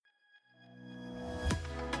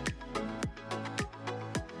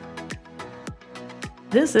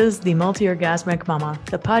This is the Multi-Orgasmic Mama,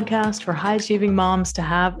 the podcast for high-achieving moms to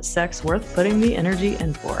have sex worth putting the energy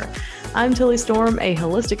in for. I'm Tilly Storm, a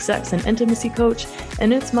holistic sex and intimacy coach,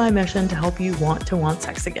 and it's my mission to help you want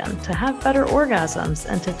sex again, to have better orgasms,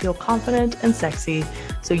 and to feel confident and sexy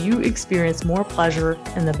so you experience more pleasure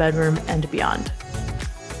in the bedroom and beyond.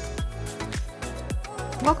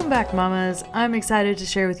 Welcome back, mamas. I'm excited to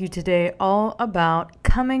share with you today all about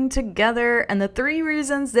coming together and the 3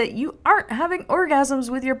 reasons that you aren't having orgasms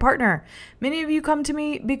with your partner. Many of you come to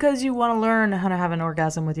me because you want to learn how to have an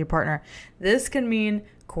orgasm with your partner. This can mean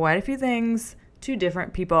quite a few things to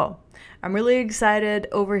different people. I'm really excited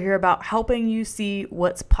over here about helping you see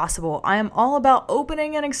what's possible. I am all about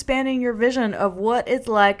opening and expanding your vision of what it's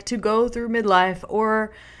like to go through midlife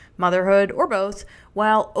or motherhood or both,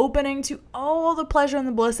 while opening to all the pleasure and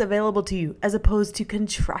the bliss available to you, as opposed to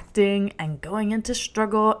contracting and going into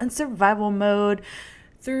struggle and survival mode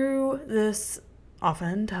through this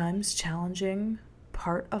oftentimes challenging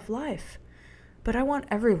part of life. But I want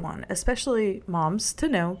everyone, especially moms, to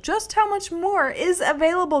know just how much more is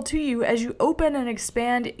available to you as you open and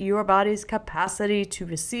expand your body's capacity to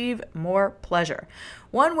receive more pleasure.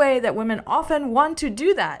 One way that women often want to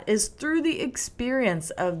do that is through the experience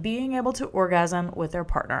of being able to orgasm with their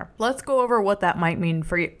partner. Let's go over what that might mean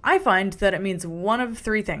for you. I find that it means one of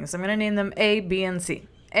 3 things. I'm going to name them A, B, and C.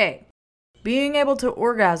 A, being able to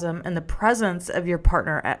orgasm in the presence of your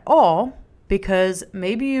partner at all, because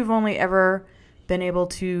maybe you've only ever been able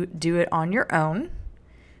to do it on your own.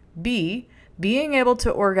 B, being able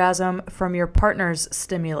to orgasm from your partner's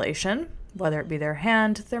stimulation, whether it be their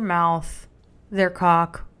hand, their mouth, their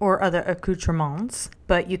cock, or other accoutrements.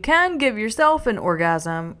 But you can give yourself an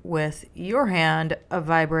orgasm with your hand, a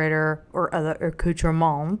vibrator, or other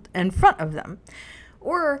accoutrement in front of them.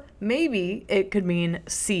 Or maybe it could mean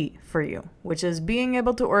C for you, which is being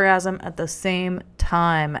able to orgasm at the same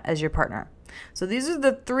time as your partner. So these are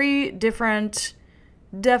the 3 different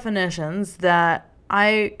definitions that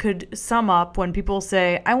I could sum up when people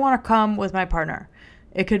say, I want to come with my partner.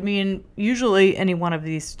 It could mean usually any one of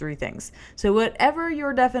these 3 things. So whatever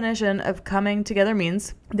your definition of coming together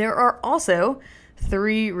means, there are also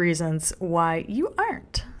 3 reasons why you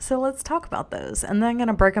aren't. So let's talk about those. And then I'm going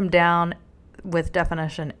to break them down with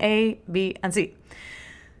definition A, B, and C.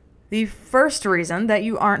 The first reason that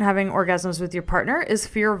you aren't having orgasms with your partner is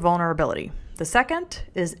fear of vulnerability. The second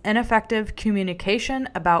is ineffective communication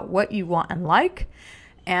about what you want and like.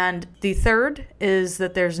 And the third is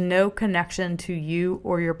that there's no connection to you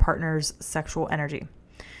or your partner's sexual energy.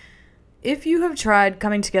 If you have tried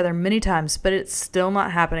coming together many times, but it's still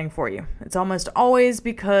not happening for you, it's almost always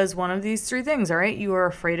because one of these 3 things, all right? You are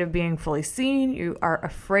afraid of being fully seen. You are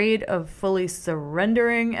afraid of fully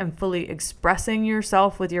surrendering and fully expressing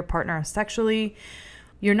yourself with your partner sexually.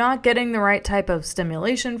 You're not getting the right type of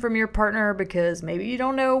stimulation from your partner because maybe you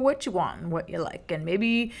don't know what you want and what you like. And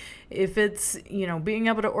maybe if it's, being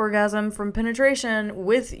able to orgasm from penetration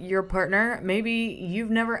with your partner, maybe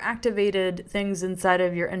you've never activated things inside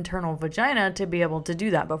of your internal vagina to be able to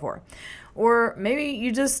do that before. Or maybe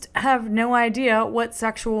you just have no idea what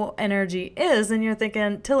sexual energy is and you're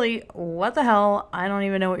thinking, Tilly, what the hell? I don't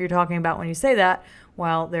even know what you're talking about when you say that.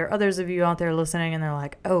 While there are others of you out there listening and they're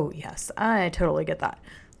like, oh yes, I totally get that.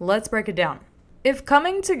 Let's break it down. If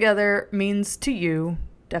coming together means to you,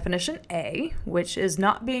 definition A, which is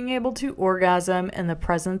not being able to orgasm in the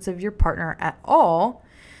presence of your partner at all,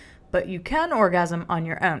 but you can orgasm on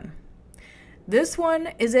your own. This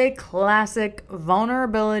one is a classic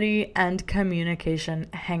vulnerability and communication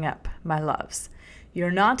hang-up, my loves. You're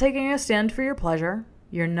not taking a stand for your pleasure.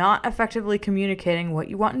 You're not effectively communicating what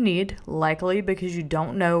you want and need, likely because you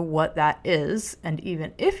don't know what that is. And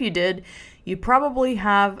even if you did, you probably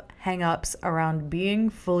have hang-ups around being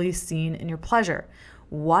fully seen in your pleasure.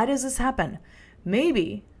 Why does this happen?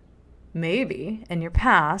 Maybe in your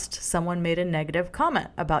past, someone made a negative comment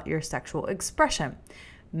about your sexual expression.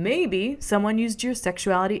 Maybe someone used your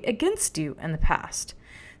sexuality against you in the past.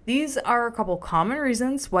 These are a couple common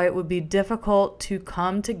reasons why it would be difficult to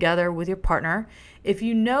come together with your partner if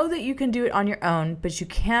you know that you can do it on your own, but you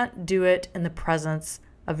can't do it in the presence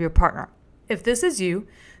of your partner. If this is you,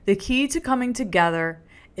 the key to coming together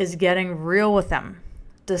is getting real with them,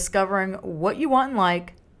 discovering what you want and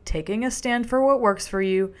like, taking a stand for what works for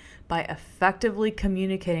you by effectively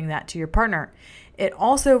communicating that to your partner. It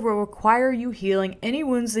also will require you healing any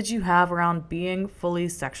wounds that you have around being fully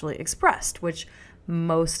sexually expressed, which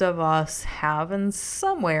most of us have in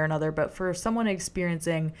some way or another. But for someone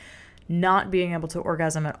experiencing not being able to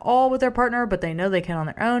orgasm at all with their partner, but they know they can on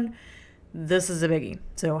their own, this is a biggie.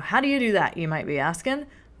 So how do you do that, you might be asking?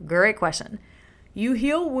 Great question. You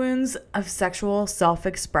heal wounds of sexual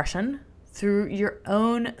self-expression through your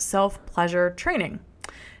own self-pleasure training.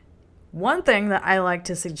 One thing that I like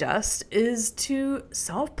to suggest is to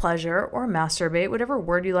self-pleasure or masturbate, whatever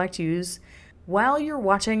word you like to use, while you're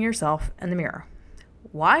watching yourself in the mirror.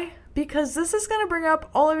 Why? Because this is going to bring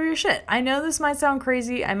up all of your shit. I know this might sound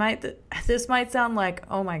crazy. This might sound like,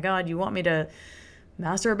 oh my God, you want me to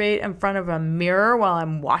masturbate in front of a mirror while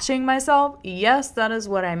I'm watching myself? Yes, that is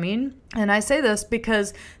what I mean. And I say this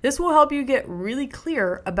because this will help you get really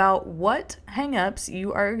clear about what hangups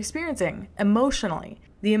you are experiencing emotionally.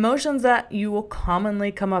 The emotions that you will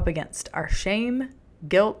commonly come up against are shame,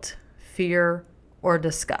 guilt, fear, or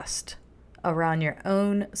disgust around your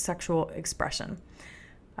own sexual expression.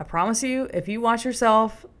 I promise you, if you watch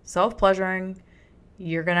yourself self-pleasuring,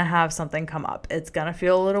 you're going to have something come up. It's going to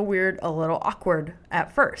feel a little weird, a little awkward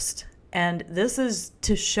at first. And this is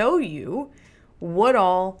to show you what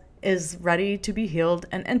all is ready to be healed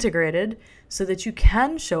and integrated so that you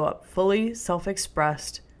can show up fully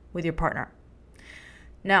self-expressed with your partner.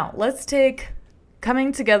 Now, let's take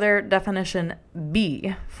coming together definition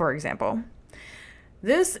B, for example.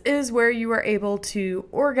 This is where you are able to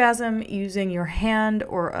orgasm using your hand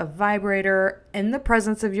or a vibrator in the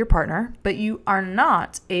presence of your partner, but you are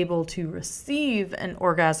not able to receive an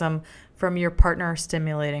orgasm from your partner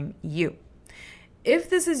stimulating you. If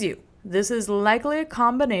this is you, this is likely a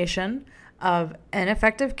combination of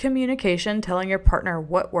ineffective communication, telling your partner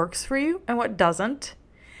what works for you and what doesn't,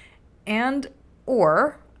 and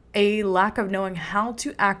or a lack of knowing how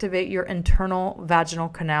to activate your internal vaginal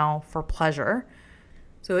canal for pleasure.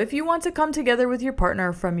 So if you want to come together with your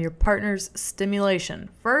partner from your partner's stimulation,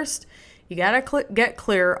 first, you gotta get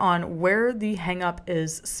clear on where the hang up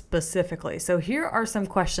is specifically. So here are some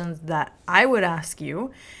questions that I would ask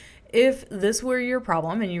you if this were your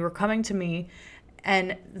problem and you were coming to me,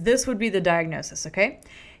 and this would be the diagnosis, okay?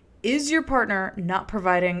 Is your partner not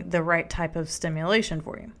providing the right type of stimulation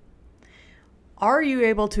for you? Are you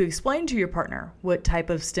able to explain to your partner what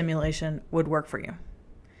type of stimulation would work for you?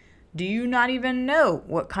 Do you not even know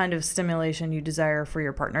what kind of stimulation you desire for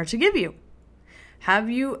your partner to give you? Have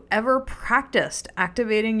you ever practiced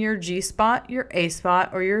activating your G-spot, your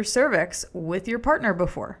A-spot, or your cervix with your partner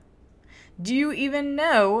before? Do you even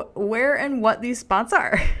know where and what these spots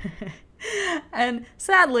are? And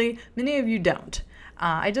sadly, many of you don't.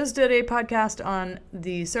 I just did a podcast on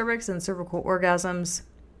the cervix and cervical orgasms.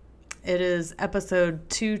 It is episode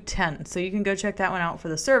 210, so you can go check that one out for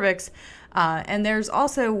the cervix. And there's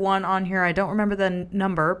also one on here, I don't remember the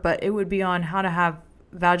number, but it would be on how to have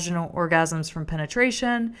vaginal orgasms from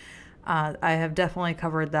penetration. I have definitely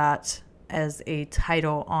covered that as a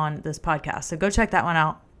title on this podcast. So go check that one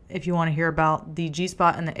out if you want to hear about the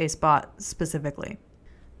G-spot and the A-spot specifically.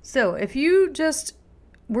 So if you just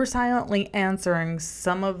were silently answering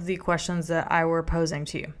some of the questions that I were posing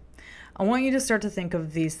to you, I want you to start to think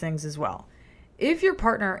of these things as well. If your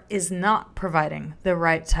partner is not providing the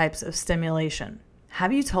right types of stimulation,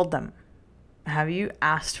 have you told them? Have you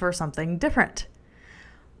asked for something different?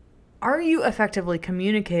 Are you effectively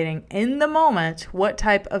communicating in the moment what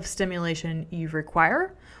type of stimulation you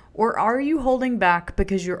require? Or are you holding back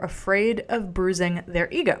because you're afraid of bruising their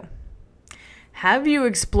ego? Have you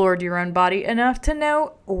explored your own body enough to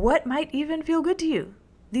know what might even feel good to you?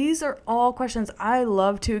 These are all questions I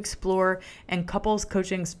love to explore in couples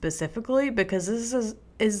coaching specifically, because this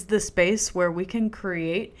is the space where we can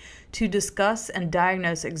create to discuss and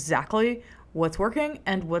diagnose exactly what's working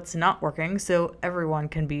and what's not working so everyone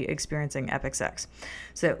can be experiencing epic sex.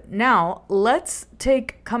 So now let's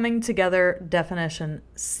take coming together definition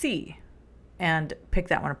C and pick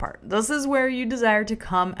that one apart. This is where you desire to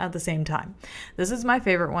come at the same time. This is my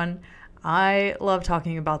favorite one. I love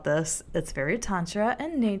talking about this. It's very tantra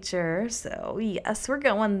in nature. So yes, we're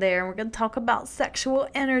going there. We're going to talk about sexual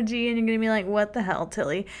energy, and you're going to be like, what the hell,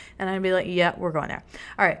 Tilly? And I'd be like, yeah, we're going there.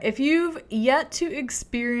 All right. If you've yet to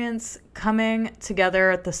experience coming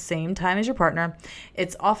together at the same time as your partner,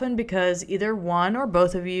 it's often because either one or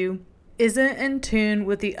both of you isn't in tune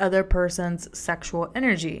with the other person's sexual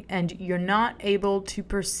energy, and you're not able to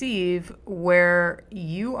perceive where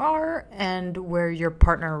you are and where your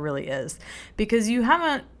partner really is, because you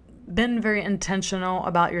haven't been very intentional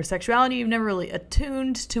about your sexuality. You've never really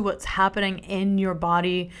attuned to what's happening in your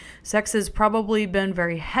body. Sex has probably been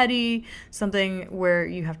very heady, something where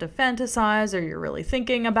you have to fantasize or you're really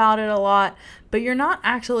thinking about it a lot, but you're not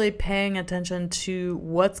actually paying attention to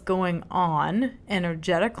what's going on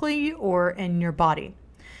energetically or in your body.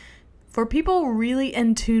 For people really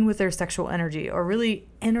in tune with their sexual energy or really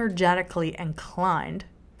energetically inclined,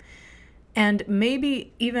 and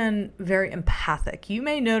maybe even very empathic. You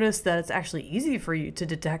may notice that it's actually easy for you to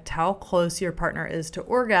detect how close your partner is to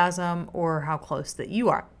orgasm or how close that you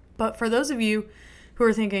are. But for those of you who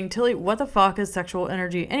are thinking, Tilly, what the fuck is sexual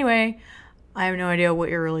energy anyway? I have no idea what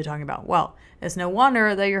you're really talking about. Well, it's no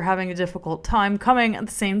wonder that you're having a difficult time coming at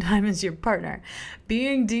the same time as your partner.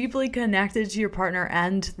 Being deeply connected to your partner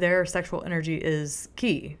and their sexual energy is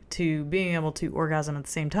key to being able to orgasm at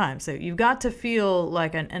the same time. So you've got to feel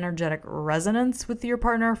like an energetic resonance with your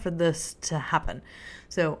partner for this to happen.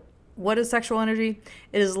 So what is sexual energy?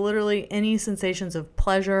 It is literally any sensations of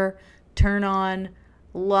pleasure, turn on,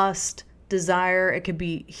 lust, desire. It could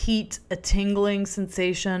be heat, a tingling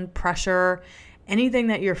sensation, pressure, anything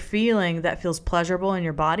that you're feeling that feels pleasurable in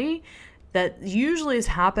your body that usually is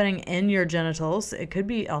happening in your genitals. It could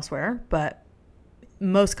be elsewhere, but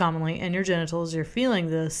most commonly in your genitals, you're feeling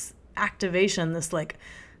this activation, this like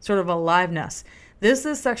sort of aliveness. This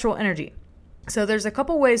is sexual energy. So there's a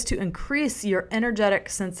couple ways to increase your energetic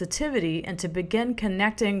sensitivity and to begin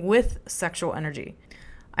connecting with sexual energy.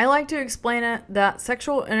 I like to explain it that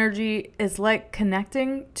sexual energy is like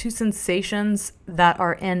connecting to sensations that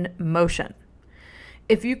are in motion.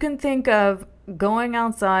 If you can think of going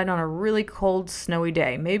outside on a really cold, snowy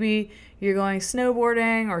day, maybe you're going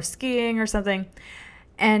snowboarding or skiing or something,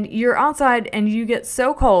 and you're outside and you get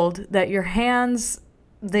so cold that your hands,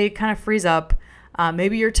 they kind of freeze up.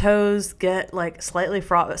 Maybe your toes get like slightly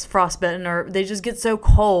frostbitten, or they just get so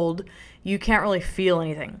cold you can't really feel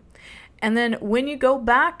anything. And then when you go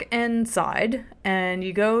back inside and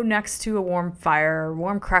you go next to a warm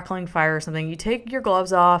crackling fire or something, you take your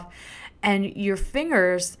gloves off and your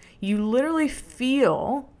fingers, you literally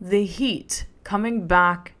feel the heat coming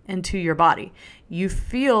back into your body. You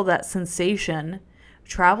feel that sensation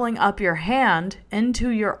traveling up your hand into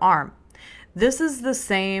your arm. This is the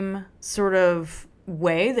same sort of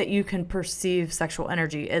way that you can perceive sexual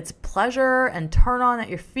energy. It's pleasure and turn on that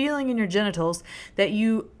you're feeling in your genitals that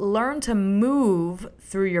you learn to move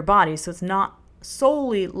through your body. So it's not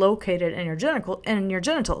solely located in your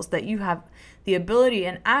genitals, that you have the ability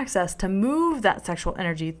and access to move that sexual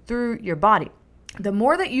energy through your body. The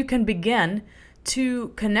more that you can begin to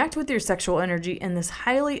connect with your sexual energy in this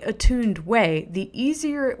highly attuned way, the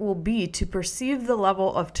easier it will be to perceive the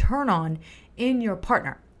level of turn on in your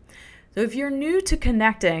partner. So if you're new to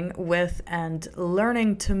connecting with and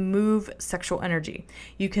learning to move sexual energy,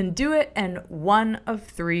 you can do it in one of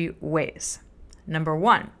three ways. Number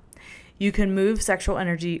one, you can move sexual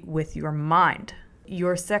energy with your mind.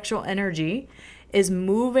 Your sexual energy is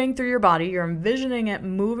moving through your body. You're envisioning it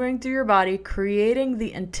moving through your body, creating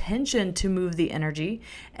the intention to move the energy,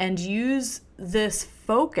 and use this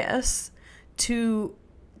focus to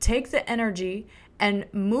take the energy and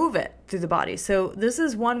move it through the body. So this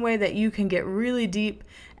is one way that you can get really deep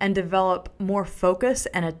and develop more focus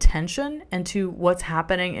and attention into what's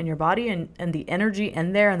happening in your body and the energy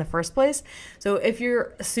in there in the first place. So if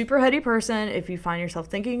you're a super heady person, if you find yourself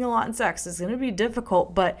thinking a lot in sex, it's going to be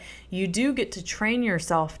difficult, but you do get to train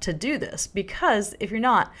yourself to do this, because if you're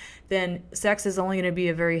not, then sex is only going to be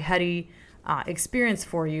a very heady experience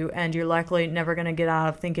for you, and you're likely never going to get out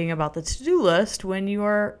of thinking about the to-do list when you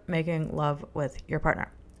are making love with your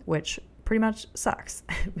partner, which pretty much sucks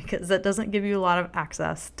because that doesn't give you a lot of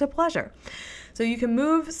access to pleasure. So you can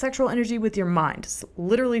move sexual energy with your mind, just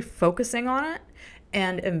literally focusing on it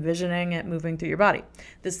and envisioning it moving through your body.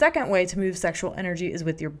 The second way to move sexual energy is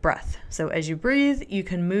with your breath. So as you breathe, you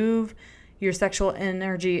can move your sexual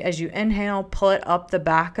energy. As you inhale, pull it up the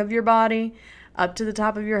back of your body, up to the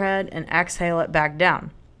top of your head, and exhale it back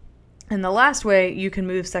down. And the last way you can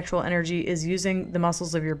move sexual energy is using the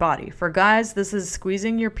muscles of your body. For guys, this is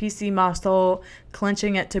squeezing your PC muscle,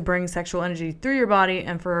 clenching it to bring sexual energy through your body.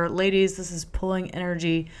 And for ladies, this is pulling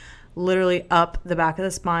energy literally up the back of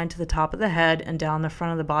the spine to the top of the head and down the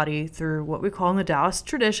front of the body through what we call in the Taoist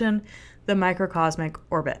tradition, the microcosmic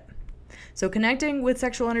orbit. So connecting with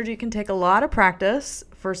sexual energy can take a lot of practice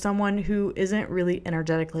for someone who isn't really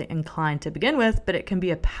energetically inclined to begin with, but it can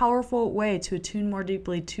be a powerful way to attune more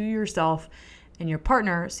deeply to yourself and your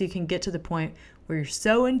partner so you can get to the point where you're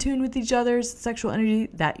so in tune with each other's sexual energy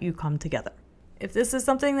that you come together. If this is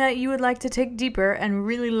something that you would like to take deeper and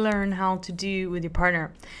really learn how to do with your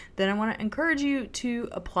partner, then I want to encourage you to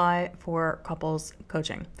apply for couples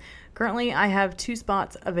coaching. Currently, I have 2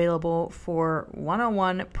 spots available for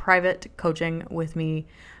one-on-one private coaching with me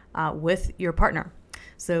with your partner.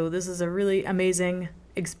 So this is a really amazing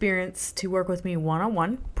experience to work with me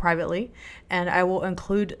one-on-one privately, and I will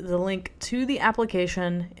include the link to the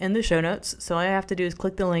application in the show notes. So all you have to do is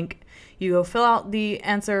click the link. You go fill out the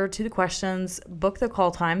answer to the questions, book the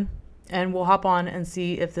call time, and we'll hop on and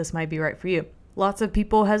see if this might be right for you. Lots of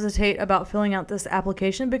people hesitate about filling out this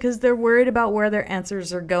application because they're worried about where their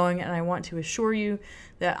answers are going, and I want to assure you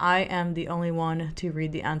that I am the only one to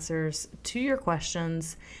read the answers to your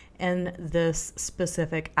questions in this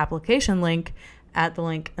specific application link at the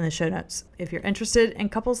link in the show notes. If you're interested in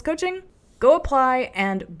couples coaching, go apply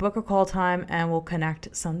and book a call time, and we'll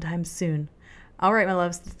connect sometime soon. All right, my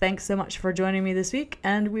loves, thanks so much for joining me this week,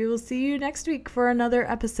 and we will see you next week for another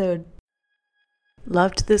episode.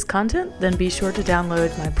 Loved this content? Then be sure to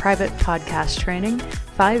download my private podcast training,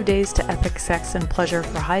 5 Days to Epic Sex and Pleasure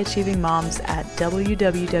for High-Achieving Moms at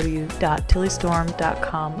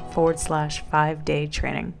www.tillystorm.com/5-day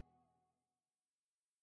training.